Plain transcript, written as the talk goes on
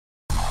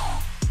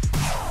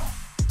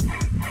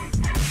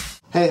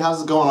Hey,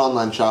 how's it going,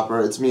 online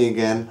shopper? It's me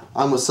again.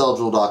 I'm with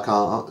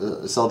Celljewel.com,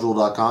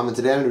 and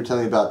today I'm going to be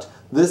telling you about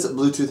this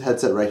Bluetooth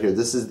headset right here.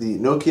 This is the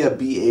Nokia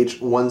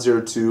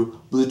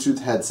BH-102 Bluetooth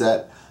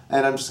headset,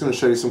 and I'm just going to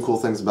show you some cool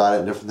things about it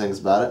and different things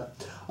about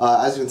it.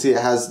 As you can see, it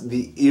has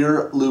the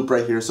ear loop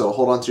right here, so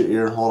hold on to your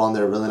ear and hold on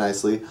there really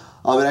nicely.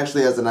 It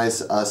actually has a nice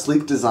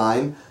sleek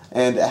design,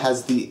 and it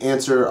has the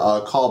answer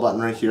call button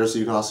right here, so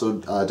you can also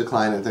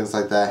decline and things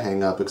like that,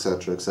 hang up,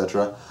 etc.,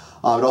 etc.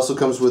 It also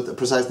comes with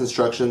precise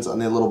instructions on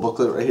the little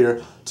booklet right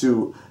here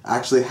to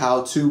actually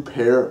how to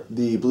pair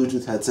the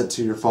Bluetooth headset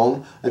to your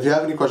phone. If you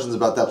have any questions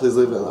about that, please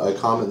leave a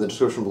comment in the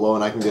description below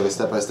and I can give a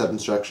step-by-step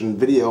instruction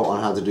video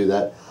on how to do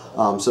that.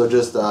 So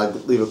just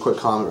leave a quick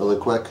comment really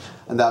quick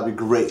and that would be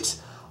great.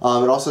 It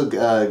also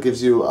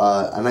gives you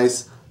a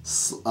nice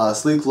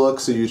sleek look,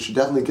 so you should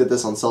definitely get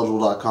this on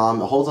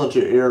Celljewel.com. It holds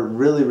onto your ear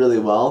really, really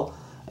well,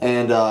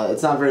 and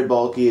it's not very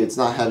bulky, it's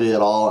not heavy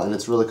at all, and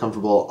it's really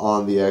comfortable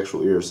on the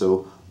actual ear.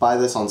 So buy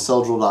this on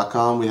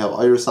Celljewel.com. We have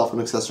all your cell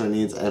phone accessory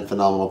needs and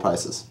phenomenal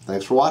prices.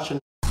 Thanks for watching.